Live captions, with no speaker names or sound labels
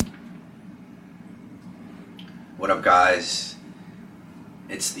What up, guys?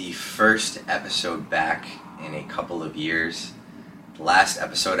 It's the first episode back in a couple of years. The last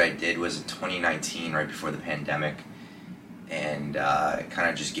episode I did was in 2019, right before the pandemic, and I kind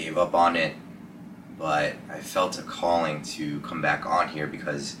of just gave up on it, but I felt a calling to come back on here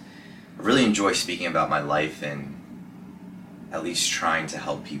because I really enjoy speaking about my life and at least trying to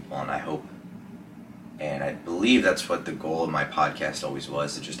help people, and I hope, and I believe that's what the goal of my podcast always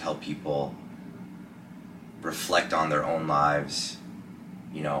was, to just help people reflect on their own lives,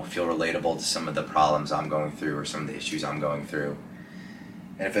 feel relatable to some of the problems I'm going through or some of the issues I'm going through.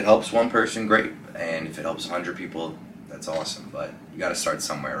 And if it helps one person, great. And if it helps 100 people, that's awesome. But you got to start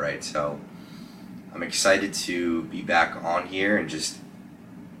somewhere, right? So I'm excited to be back on here and just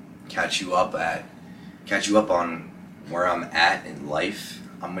catch you up on where I'm at in life.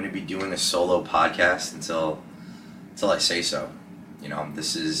 I'm going to be doing a solo podcast until I say so.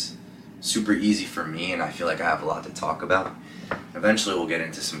 This is super easy for me, and I feel like I have a lot to talk about. Eventually we'll get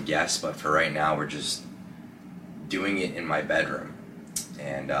into some guests, but for right now we're just doing it in my bedroom,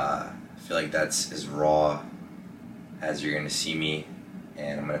 and I feel like that's as raw as you're going to see me,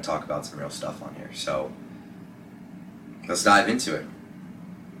 and I'm going to talk about some real stuff on here. So let's dive into it.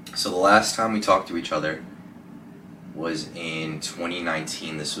 So the last time we talked to each other was in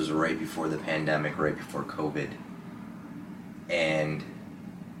 2019. This was right before the pandemic, right before COVID, and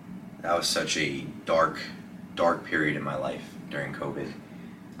that was such a dark period in my life during COVID.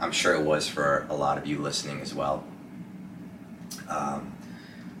 I'm sure it was for a lot of you listening as well.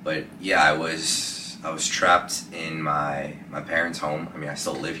 But yeah, I was trapped in my parents' home. I mean, I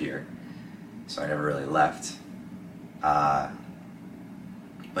still live here, so I never really left. But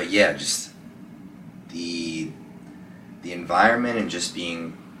yeah, just the environment and just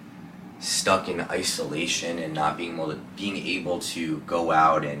being stuck in isolation and not being able to go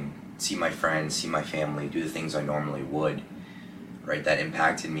out and see my friends, see my family, do the things I normally would, right? That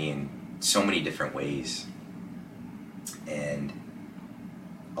impacted me in so many different ways. And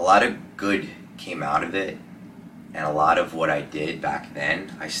a lot of good came out of it, and a lot of what I did back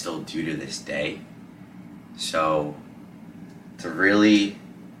then, I still do to this day. So to really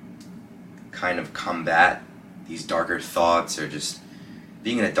kind of combat these darker thoughts or just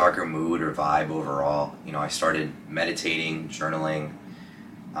being in a darker mood or vibe overall, I started meditating, journaling,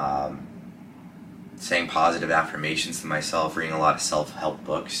 saying positive affirmations to myself, reading a lot of self-help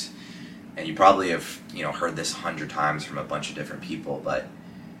books. And you probably have heard this 100 times from a bunch of different people, but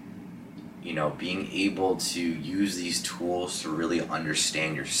being able to use these tools to really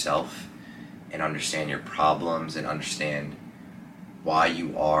understand yourself and understand your problems and understand why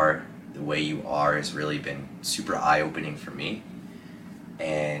you are the way you are has really been super eye-opening for me.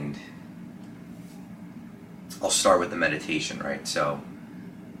 And I'll start with the meditation, right? So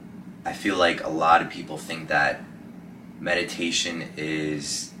I feel like a lot of people think that meditation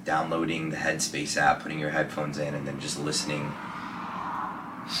is downloading the Headspace app, putting your headphones in, and then just listening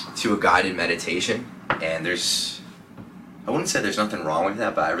to a guided meditation. And I wouldn't say there's nothing wrong with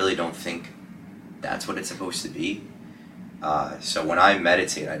that, but I really don't think that's what it's supposed to be. So when I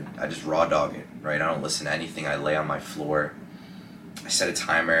meditate, I just raw dog it, right? I don't listen to anything. I lay on my floor. I set a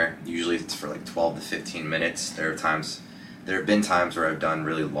timer. Usually it's for like 12 to 15 minutes. There have been times where I've done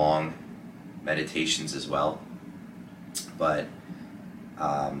really long meditations as well. But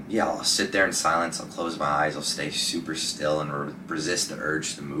I'll sit there in silence. I'll close my eyes. I'll stay super still and resist the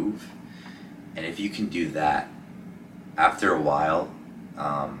urge to move. And if you can do that, after a while,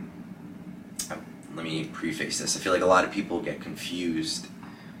 let me preface this. I feel like a lot of people get confused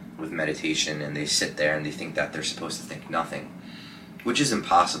with meditation, and they sit there and they think that they're supposed to think nothing, which is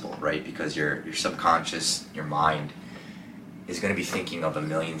impossible, right? Because your subconscious, your mind, is going to be thinking of a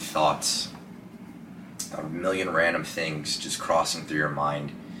million thoughts, a million random things just crossing through your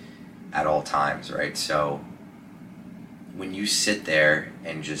mind at all times, right? So when you sit there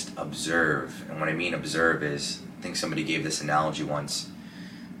and just observe, and what I mean observe is, I think somebody gave this analogy once,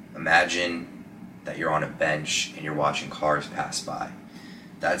 imagine that you're on a bench and you're watching cars pass by.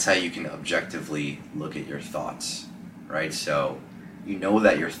 That's how you can objectively look at your thoughts, right? So you know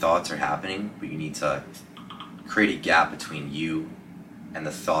that your thoughts are happening, but you need to create a gap between you and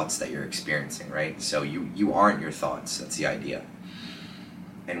the thoughts that you're experiencing, right? So you aren't your thoughts. That's the idea.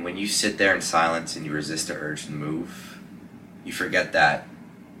 And when you sit there in silence and you resist the urge to move, you forget that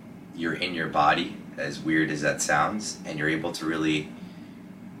you're in your body, as weird as that sounds, and you're able to really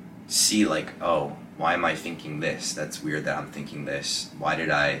see, like, oh, why am I thinking this? That's weird that I'm thinking this. Why did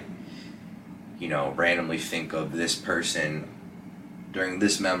I, randomly think of this person during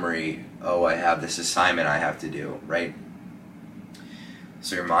this memory? Oh, I have this assignment I have to do, right?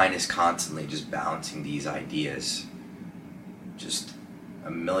 So your mind is constantly just balancing these ideas just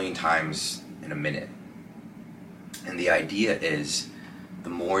a million times in a minute. And the idea is, the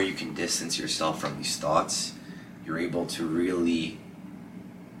more you can distance yourself from these thoughts, you're able to really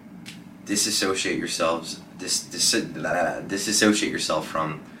disassociate yourself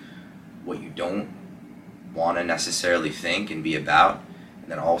from what you don't want to necessarily think and be about.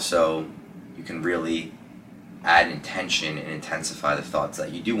 And then also you can really add intention and intensify the thoughts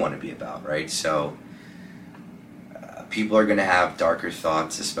that you do want to be about, right? So people are going to have darker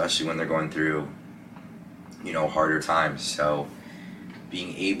thoughts, especially when they're going through, harder times. So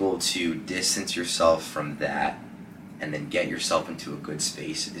being able to distance yourself from that and then get yourself into a good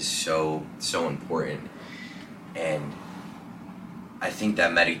space is so important. And I think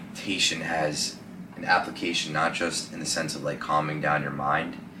that meditation has an application not just in the sense of like calming down your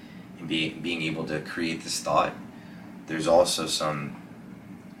mind and being able to create this thought. There's also some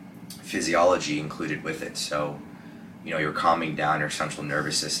physiology included with it. So, you're calming down your central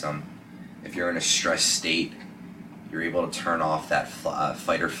nervous system. If you're in a stress state, you're able to turn off that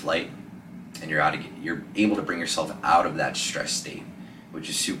fight or flight, and you're able to bring yourself out of that stress state, which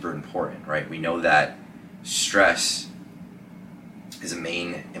is super important, right? We know that stress is a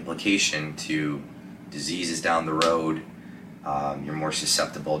main implication to diseases down the road. You're more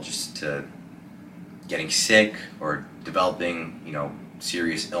susceptible just to getting sick or developing,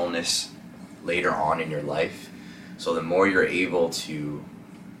 serious illness later on in your life. So the more you're able to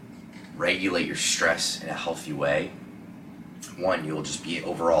regulate your stress in a healthy way, one, you'll just be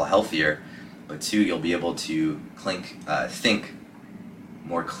overall healthier, but two, you'll be able to think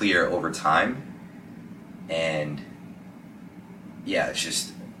more clear over time. And yeah, it's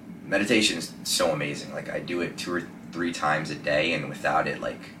just, meditation is so amazing. Like, I do it 2 or 3 times a day, and without it,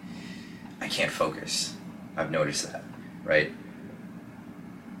 like, I can't focus. I've noticed that, right?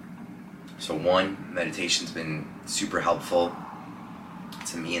 So one, meditation's been super helpful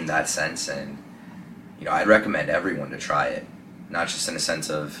to me in that sense, and I'd recommend everyone to try it, not just in a sense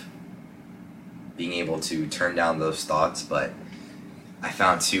of being able to turn down those thoughts, but I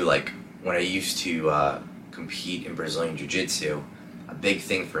found too, like, when I used to compete in Brazilian Jiu-Jitsu, a big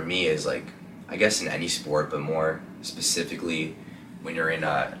thing for me is, like, I guess in any sport, but more specifically when you're in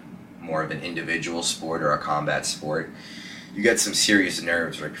a more of an individual sport or a combat sport, you get some serious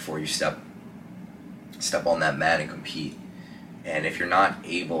nerves right before you step on that mat and compete. And if you're not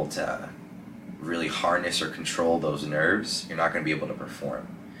able to really harness or control those nerves, you're not going to be able to perform.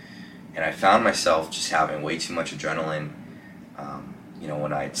 And I found myself just having way too much adrenaline,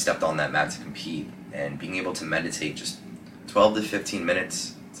 when I stepped on that mat to compete, and being able to meditate just 12 to 15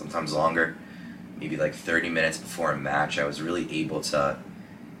 minutes, sometimes longer, maybe like 30 minutes before a match, I was really able to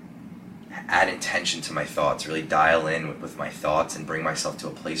add intention to my thoughts, really dial in with my thoughts and bring myself to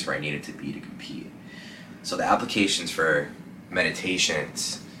a place where I needed to be to compete. So the applications for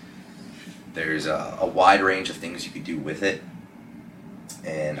meditations, there's a wide range of things you could do with it,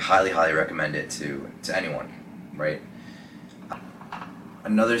 and highly recommend it to anyone, right?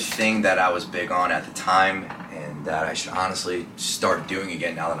 Another thing that I was big on at the time, and that I should honestly start doing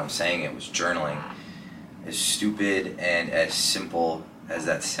again now that I'm saying it, was journaling. As stupid and as simple as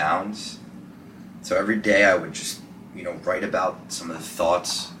that sounds. So every day I would just, write about some of the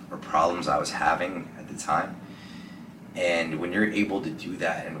thoughts or problems I was having at the time. And when you're able to do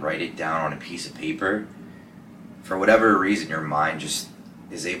that and write it down on a piece of paper, for whatever reason, your mind just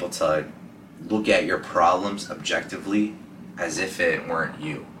is able to look at your problems objectively as if it weren't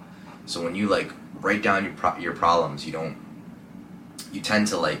you. So when you write down your problems, you tend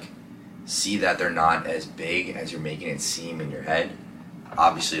to see that they're not as big as you're making it seem in your head.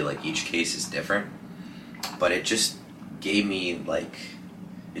 Obviously, each case is different, but it just gave me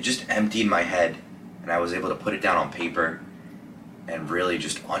it just emptied my head, and I was able to put it down on paper and really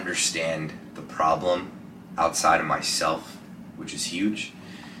just understand the problem outside of myself, which is huge.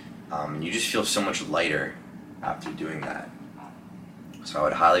 You just feel so much lighter after doing that. So I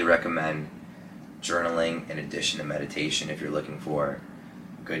would highly recommend journaling in addition to meditation if you're looking for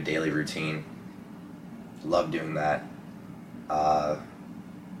a good daily routine. Love doing that. But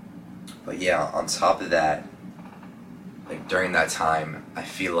yeah, on top of that, during that time, I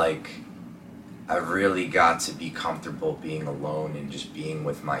feel like I really got to be comfortable being alone and just being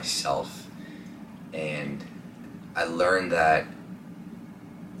with myself. And I learned that,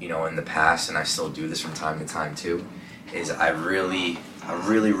 in the past, and I still do this from time to time too, is I really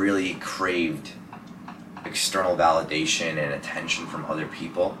craved external validation and attention from other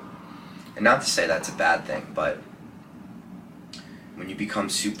people. And not to say that's a bad thing, but when you become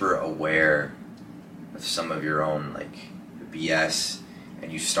super aware of some of your own BS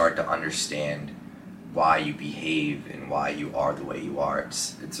and you start to understand why you behave and why you are the way you are.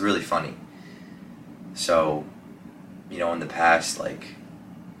 It's really funny. So, in the past, like,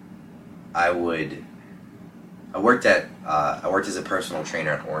 I worked as a personal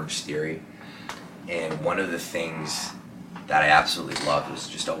trainer at Orange Theory, and one of the things that I absolutely loved was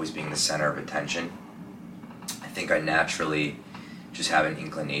just always being the center of attention. I think I naturally just have an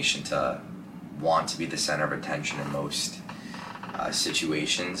inclination to want to be the center of attention in most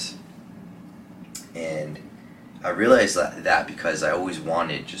situations, and I realized that because I always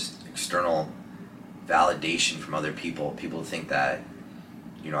wanted just external validation from other people to think that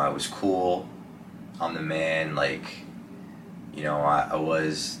I was cool, I'm the man, like, I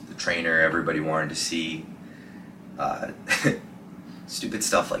was the trainer everybody wanted to see, stupid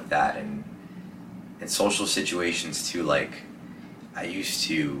stuff like that. And in social situations too, like, I used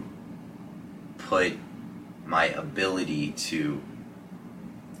to put my ability to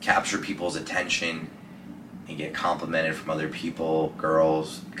capture people's attention and get complimented from other people,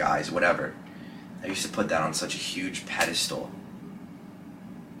 girls, guys, whatever. I used to put that on such a huge pedestal.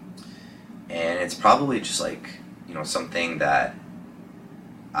 And it's probably just like, something that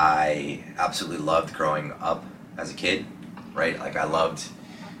I absolutely loved growing up as a kid, right? Like, I loved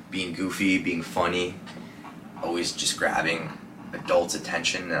being goofy, being funny, always just grabbing adults'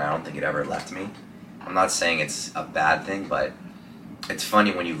 attention, and I don't think it ever left me. I'm not saying it's a bad thing, but it's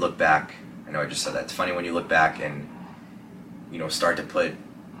funny when you look back. I know I just said that. It's funny when you look back and, start to put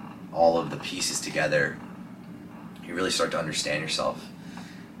all of the pieces together. You really start to understand yourself.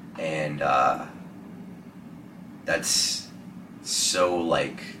 And that's so,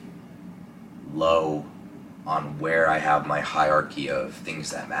 like, low on where I have my hierarchy of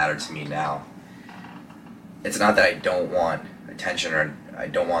things that matter to me now. It's not that I don't want attention or I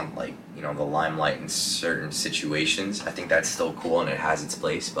don't want, like, the limelight in certain situations. I think that's still cool and it has its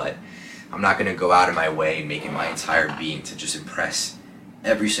place, but I'm not going to go out of my way and make it my entire being to just impress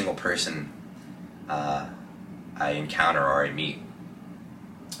every single person I encounter or I meet.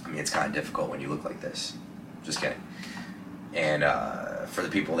 I mean, it's kind of difficult when you look like this. Just kidding. And for the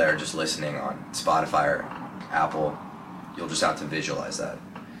people that are just listening on Spotify or Apple, you'll just have to visualize that.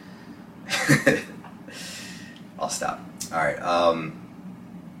 I'll stop. All right.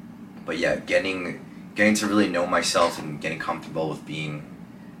 But yeah, getting to really know myself and getting comfortable with being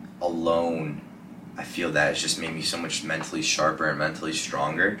alone, I feel that it's just made me so much mentally sharper and mentally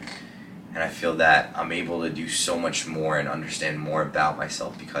stronger. And I feel that I'm able to do so much more and understand more about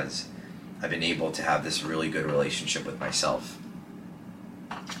myself because I've been able to have this really good relationship with myself.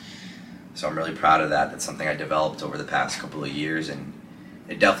 So I'm really proud of that. That's something I developed over the past couple of years, and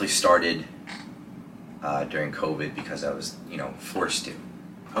it definitely started during COVID because I was, forced to.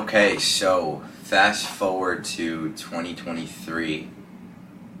 Okay, so fast forward to 2023.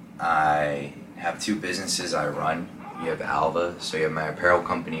 I have two businesses I run. You have Alva, so you have my apparel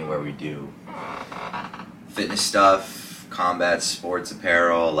company where we do fitness stuff, combat sports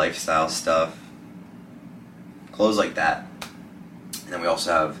apparel, lifestyle stuff, clothes like that. And then we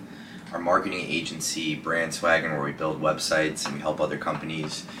also have our marketing agency, Brand Swaggin, where we build websites and we help other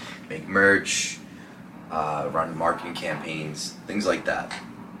companies make merch, run marketing campaigns, things like that.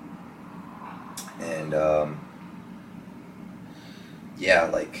 And yeah,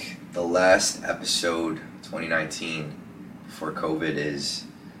 like the last episode, 2019, before COVID, is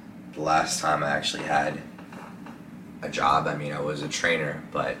the last time I actually had a job. I mean, I was a trainer,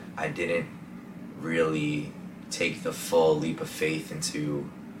 but I didn't really take the full leap of faith into,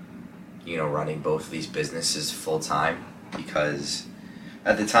 running both of these businesses full time, because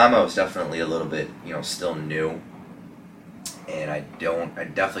at the time I was definitely a little bit, still new, and I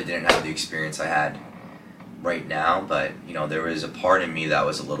definitely didn't have the experience I had right now, but, there was a part of me that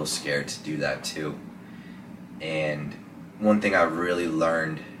was a little scared to do that too. And one thing I really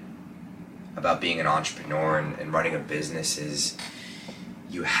learned about being an entrepreneur and running a business is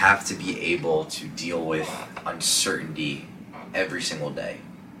you have to be able to deal with uncertainty every single day.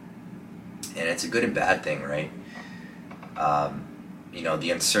 And it's a good and bad thing, right? The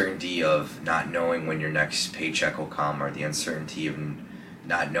uncertainty of not knowing when your next paycheck will come, or the uncertainty of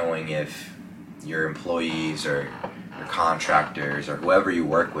not knowing if your employees or your contractors or whoever you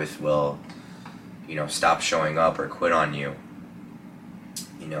work with will, stop showing up or quit on you.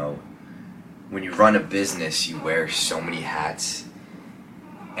 When you run a business, you wear so many hats.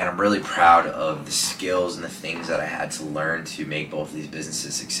 And I'm really proud of the skills and the things that I had to learn to make both of these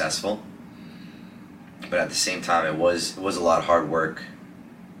businesses successful. But at the same time, it was a lot of hard work.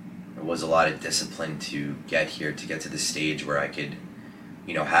 It was a lot of discipline to get here, to get to the stage where I could,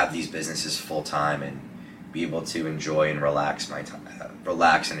 have these businesses full time and be able to enjoy and relax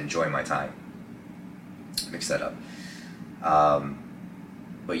and enjoy my time. Mix that up.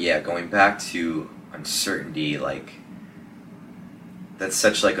 But yeah, going back to uncertainty, like, that's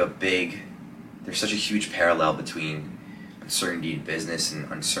such like there's such a huge parallel between uncertainty in business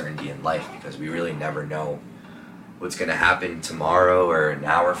and uncertainty in life, because we really never know what's going to happen tomorrow or an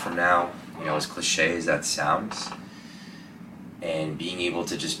hour from now, as cliche as that sounds. And being able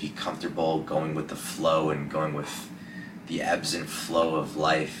to just be comfortable going with the flow and going with the ebbs and flow of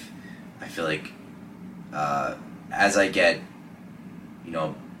life, I feel like as I get,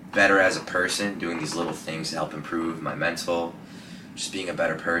 better as a person, doing these little things to help improve my mental, just being a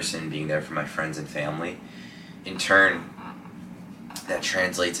better person, being there for my friends and family, in turn, that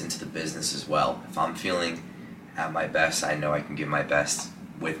translates into the business as well. If I'm feeling at my best, I know I can give my best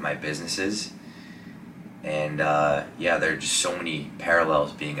with my businesses. And there are just so many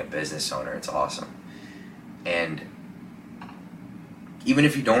parallels being a business owner. It's awesome. And even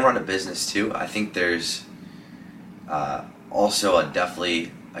if you don't run a business too, I think there's also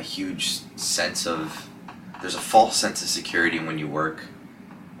definitely a huge there's a false sense of security when you work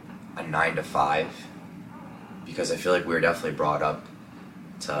a 9 to 5, because I feel like we were definitely brought up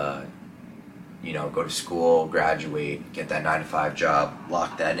to, go to school, graduate, get that 9 to 5 job,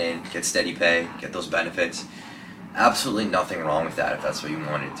 lock that in, get steady pay, get those benefits. Absolutely nothing wrong with that if that's what you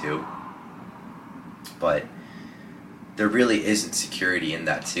wanted to. But there really isn't security in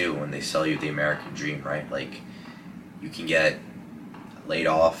that too when they sell you the American dream, right? Like, you can get laid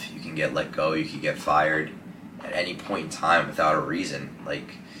off, you can get let go, you can get fired at any point in time without a reason.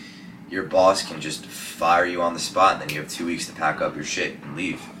 Like, your boss can just fire you on the spot, and then you have 2 weeks to pack up your shit and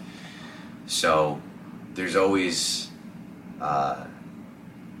leave. So there's always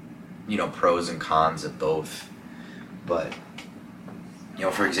pros and cons of both. But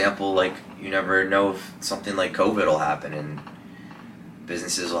for example, like, you never know if something like COVID will happen and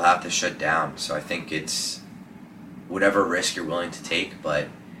businesses will have to shut down. So I think it's whatever risk you're willing to take, but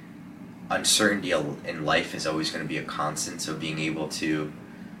uncertainty in life is always going to be a constant. So being able to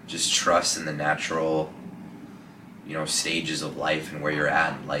just trust in the natural, stages of life and where you're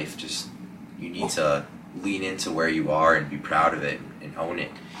at in life, just, you need to lean into where you are and be proud of it and own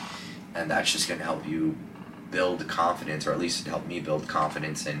it. And that's just going to help you build confidence, or at least help me build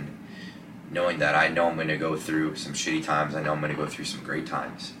confidence in knowing that I know I'm going to go through some shitty times, I know I'm going to go through some great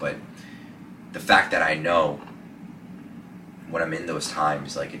times. But the fact that I know when I'm in those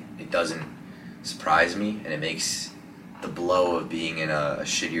times, like, it doesn't surprise me, and it makes the blow of being in a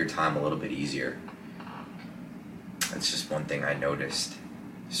shittier time a little bit easier. That's just one thing I noticed.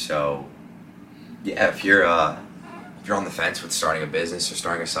 So yeah, if you're on the fence with starting a business or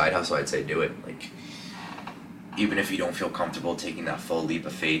starting a side hustle, I'd say do it. Like, even if you don't feel comfortable taking that full leap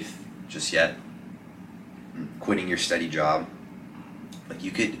of faith just yet, quitting your steady job, like,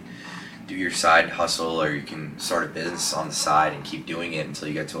 you could do your side hustle, or you can start a business on the side and keep doing it until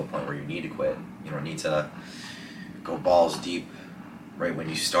you get to a point where you need to quit. You don't need to go balls deep right when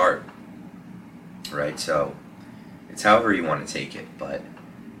you start, right? So it's however you want to take it, but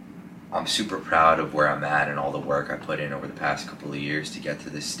I'm super proud of where I'm at and all the work I put in over the past couple of years to get to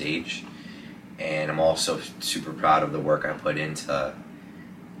this stage. And I'm also super proud of the work I put in to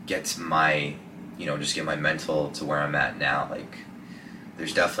get my, just get my mental to where I'm at now. Like,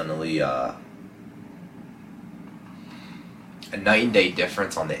 there's definitely a night and day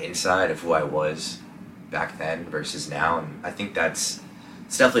difference on the inside of who I was back then versus now, and I think it's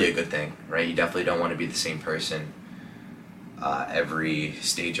definitely a good thing, right? You definitely don't want to be the same person every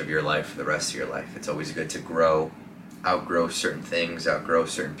stage of your life for the rest of your life. It's always good to outgrow certain things, outgrow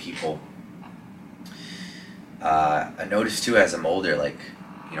certain people. I noticed too, as I'm older, like,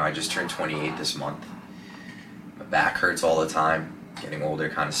 I just turned 28 this month. My back hurts all the time. Getting older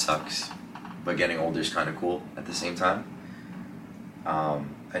kind of sucks, but getting older is kind of cool at the same time.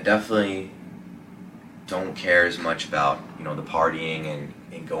 I definitely don't care as much about, the partying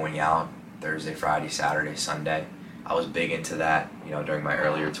and going out Thursday, Friday, Saturday, Sunday. I was big into that, during my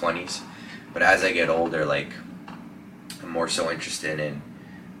earlier 20s. But as I get older, like, I'm more so interested in,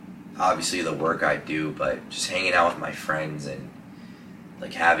 obviously, the work I do, but just hanging out with my friends and,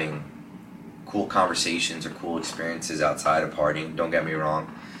 like, having cool conversations or cool experiences outside of partying. Don't get me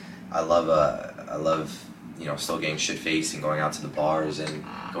wrong. I love still getting shit-faced and going out to the bars and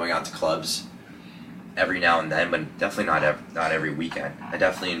going out to clubs every now and then, but definitely not every weekend. I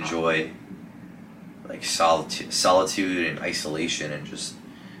definitely enjoy, like, solitude and isolation and just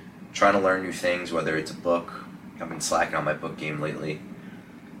trying to learn new things, whether it's a book. I've been slacking on my book game lately.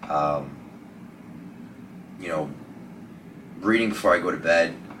 Reading before I go to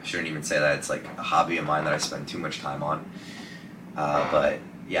bed. I shouldn't even say that. It's like a hobby of mine that I spend too much time on. But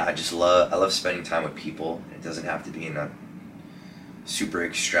yeah, I love spending time with people. It doesn't have to be in a super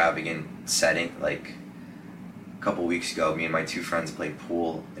extravagant setting. Like a couple weeks ago, me and my two friends played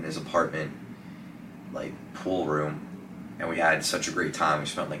pool in his apartment, like pool room, and we had such a great time. We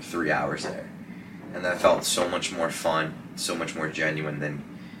spent like 3 hours there, and that felt so much more fun, so much more genuine than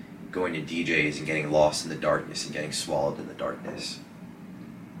going to DJs and getting lost in the darkness and getting swallowed in the darkness.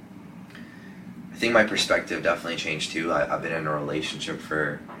 I think my perspective definitely changed too. I've been in a relationship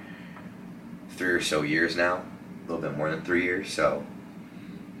for 3 or so years now, a little bit more than 3 years, so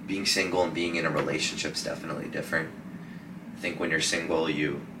being single and being in a relationship is definitely different. I think when you're single,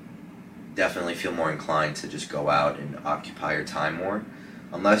 you definitely feel more inclined to just go out and occupy your time more,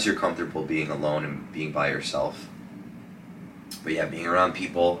 unless you're comfortable being alone and being by yourself. But yeah, being around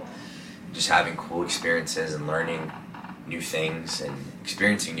people, just having cool experiences and learning new things and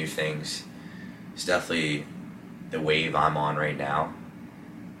experiencing new things is definitely the wave I'm on right now.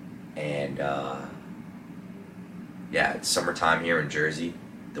 And yeah, it's summertime here in Jersey.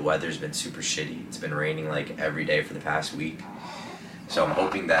 The weather's been super shitty. It's been raining like every day for the past week. So I'm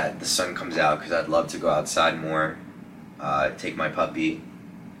hoping that the sun comes out because I'd love to go outside more, take my puppy,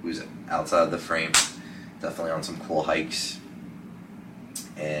 who's outside of the frame, definitely on some cool hikes,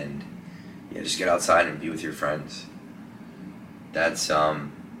 and yeah, just get outside and be with your friends. That's I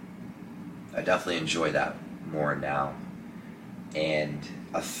definitely enjoy that more now. And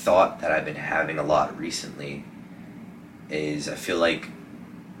a thought that I've been having a lot recently is I feel like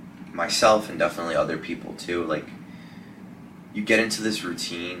myself and definitely other people too, like you get into this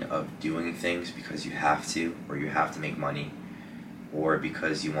routine of doing things because you have to, or you have to make money, or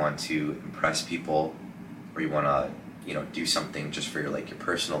because you want to impress people, or you want to, do something just for your like your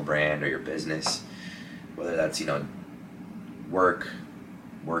personal brand or your business, whether that's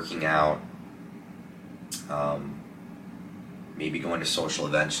working out, maybe going to social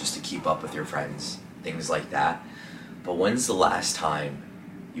events just to keep up with your friends, things like that. But when's the last time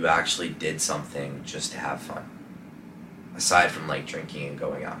you actually did something just to have fun? Aside from like drinking and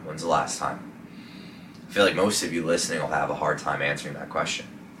going out, when's the last time? I feel like most of you listening will have a hard time answering that question.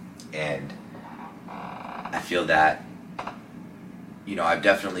 And I feel that, I've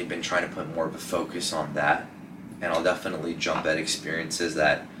definitely been trying to put more of a focus on that. And I'll definitely jump at experiences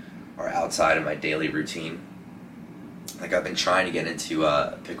that are outside of my daily routine. Like I've been trying to get into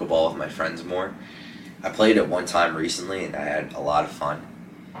pickleball with my friends more. I played it one time recently and I had a lot of fun.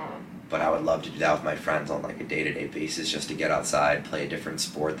 But I would love to do that with my friends on like a day-to-day basis, just to get outside, play a different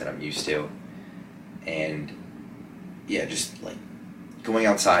sport that I'm used to. And yeah, just like going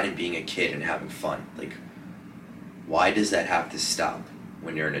outside and being a kid and having fun. Like, why does that have to stop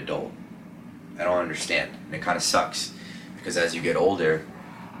when you're an adult? I don't understand. And it kind of sucks because as you get older,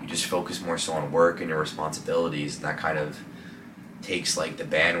 you just focus more so on work and your responsibilities, and that kind of takes like the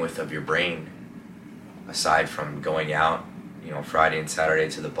bandwidth of your brain aside from going out, Friday and Saturday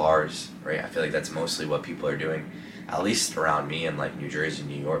to the bars, right? I feel like that's mostly what people are doing, at least around me in like New Jersey,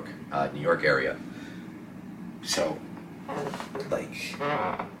 New York area. So, like,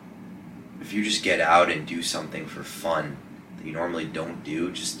 if you just get out and do something for fun that you normally don't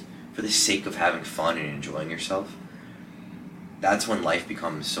do, just for the sake of having fun and enjoying yourself, that's when life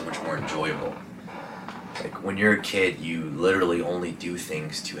becomes so much more enjoyable. Like, when you're a kid, you literally only do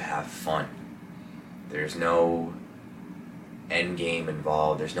things to have fun. There's no end game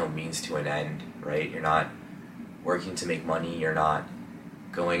involved, there's no means to an end, right? You're not working to make money, you're not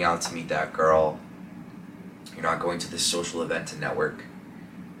going out to meet that girl, you're not going to this social event to network.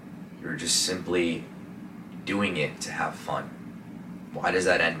 You're just simply doing it to have fun. Why does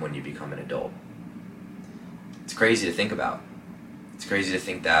that end when you become an adult? It's crazy to think about. It's crazy to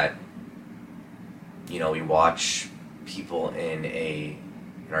think that, we watch people in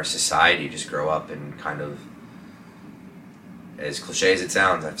our society just grow up and kind of, as cliche as it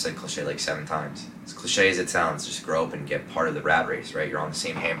sounds, I've said cliche like 7 times, as cliche as it sounds, just grow up and get part of the rat race, right? You're on the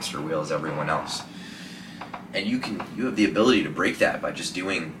same hamster wheel as everyone else. And you have the ability to break that by just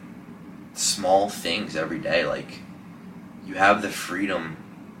doing small things every day. Like, you have the freedom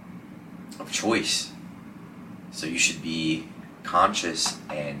of choice. So you should be conscious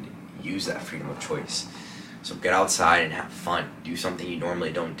and use that freedom of choice. So get outside and have fun. Do something you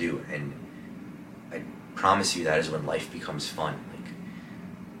normally don't do. And I promise you that is when life becomes fun. Like,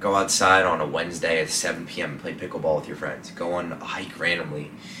 go outside on a Wednesday at 7 p.m. and play pickleball with your friends. Go on a hike randomly.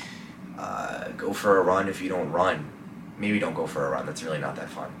 Go for a run if you don't run. Maybe don't go for a run. That's really not that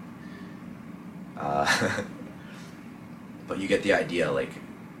fun. But you get the idea. Like,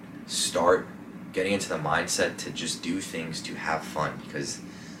 start getting into the mindset to just do things to have fun, because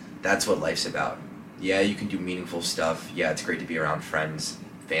that's what life's about. Yeah, you can do meaningful stuff. Yeah, it's great to be around friends,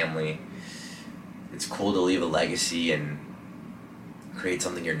 family. It's cool to leave a legacy and create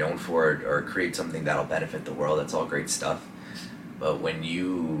something you're known for, or create something that'll benefit the world. That's all great stuff. But when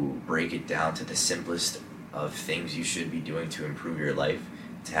you break it down to the simplest of things you should be doing to improve your life,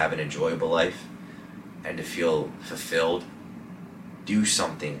 to have an enjoyable life, and to feel fulfilled, do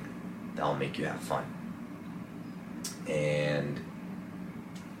something that'll make you have fun. And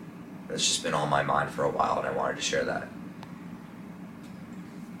that's just been on my mind for a while, and I wanted to share that.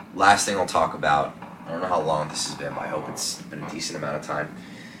 Last thing I'll talk about, I don't know how long this has been, but I hope it's been a decent amount of time.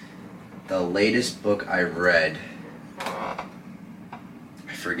 The latest book I read, I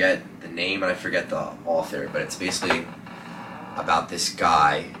forget the name and I forget the author, but it's basically about this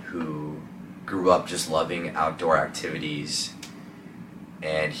guy who grew up just loving outdoor activities,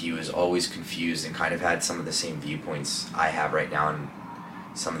 and he was always confused and kind of had some of the same viewpoints I have right now, and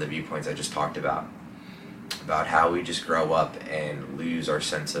some of the viewpoints I just talked about how we just grow up and lose our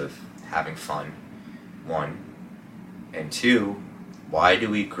sense of having fun, one, and two, why do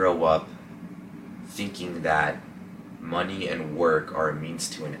we grow up thinking that money and work are a means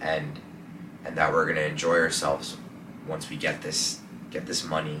to an end, and that we're going to enjoy ourselves once we get this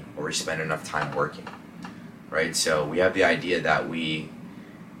money, or we spend enough time working, right? So we have the idea that we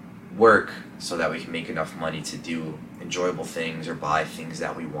work so that we can make enough money to do enjoyable things or buy things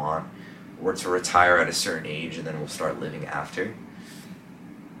that we want, or to retire at a certain age and then we'll start living after.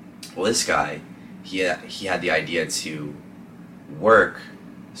 Well, this guy, he had the idea to work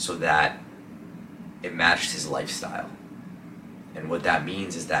so that it matched his lifestyle. And what that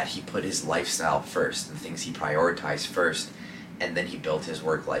means is that he put his lifestyle first, and things he prioritized first, and then he built his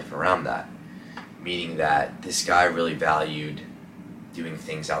work life around that. Meaning that this guy really valued doing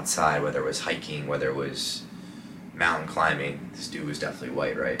things outside, whether it was hiking, whether it was mountain climbing. This dude was definitely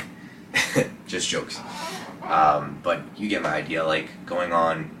white, right? Just jokes. But you get my idea, like going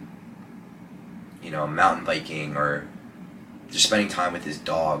on, mountain biking, or just spending time with his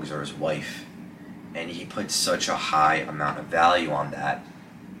dogs or his wife. And he put such a high amount of value on that,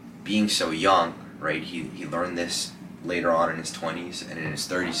 being so young, right? He learned this later on in his 20s, and in his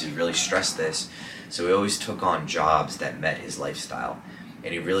 30s he really stressed this. So he always took on jobs that met his lifestyle,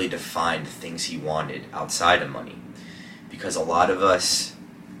 and he really defined the things he wanted outside of money. Because a lot of us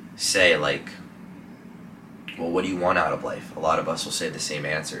say, like, well, what do you want out of life? A lot of us will say the same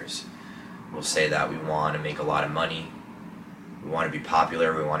answers. We'll say that we want to make a lot of money, we want to be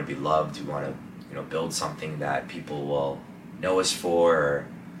popular, we want to be loved, we want to build something that people will know us for, or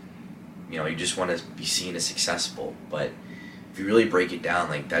you just want to be seen as successful. But if you really break it down,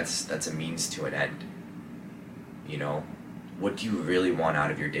 like that's a means to an end. What do you really want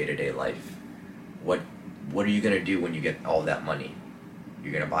out of your day-to-day life? What are you going to do when you get all that money?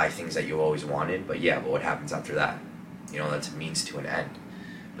 You're going to buy things that you always wanted, but what happens after that? That's a means to an end.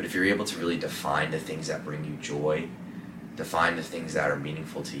 But if you're able to really define the things that bring you joy, define the things that are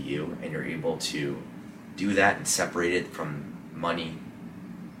meaningful to you, and you're able to do that and separate it from money,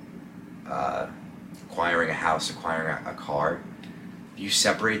 acquiring a house, acquiring a car. If you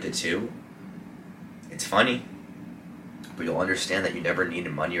separate the two, it's funny, but you'll understand that you never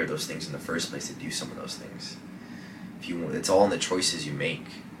needed money or those things in the first place to do some of those things. It's all in the choices you make.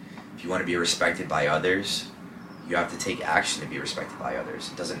 If you want to be respected by others, you have to take action to be respected by others.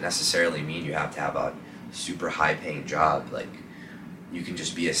 It doesn't necessarily mean you have to have a super high paying job. Like, you can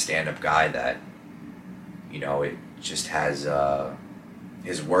just be a stand-up guy that it just has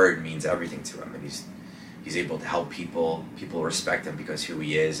his word means everything to him, and he's able to help people respect him because who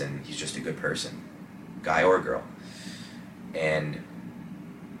he is, and he's just a good person, guy or girl. And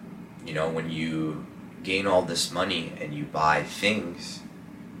when you gain all this money and you buy things,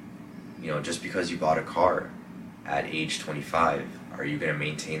 just because you bought a car at age 25, are you going to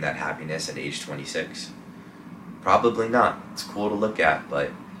maintain that happiness at age 26? Probably not. It's cool to look at, but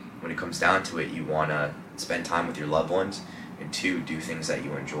when it comes down to it, you want to spend time with your loved ones, and two, do things that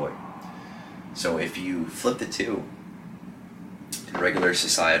you enjoy. So if you flip the two in regular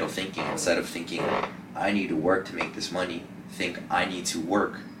societal thinking, instead of thinking, I need to work to make this money, think, I need to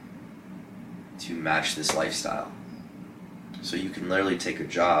work to match this lifestyle. So you can literally take a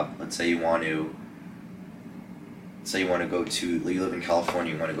job. Let's say you live in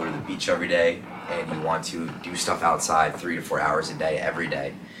California, you want to go to the beach every day, and you want to do stuff outside 3 to 4 hours a day, every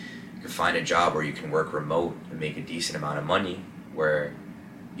day. You can find a job where you can work remote and make a decent amount of money, where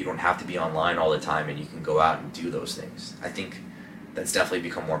you don't have to be online all the time, and you can go out and do those things. I think that's definitely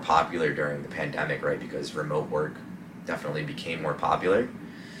become more popular during the pandemic, right? Because remote work definitely became more popular.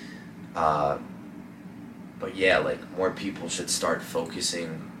 But more people should start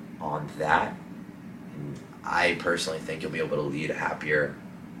focusing on that. And I personally think you'll be able to lead a happier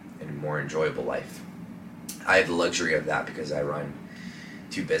and more enjoyable life. I have the luxury of that because I run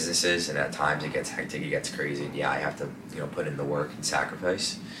 2 businesses, and at times it gets hectic, it gets crazy, and yeah, I have to, put in the work and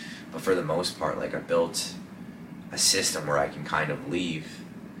sacrifice. But for the most part, like, I built a system where I can kind of leave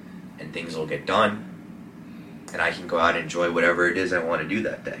and things will get done, and I can go out and enjoy whatever it is I want to do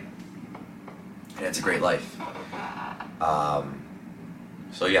that day. And it's a great life.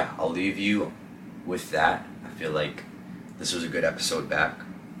 So yeah, I'll leave you with that. I feel like this was a good episode back.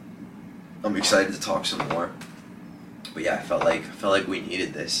 I'm excited to talk some more. But yeah, I felt like we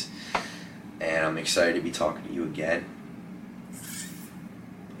needed this. And I'm excited to be talking to you again.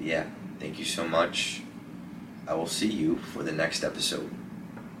 But yeah, thank you so much. I will see you for the next episode.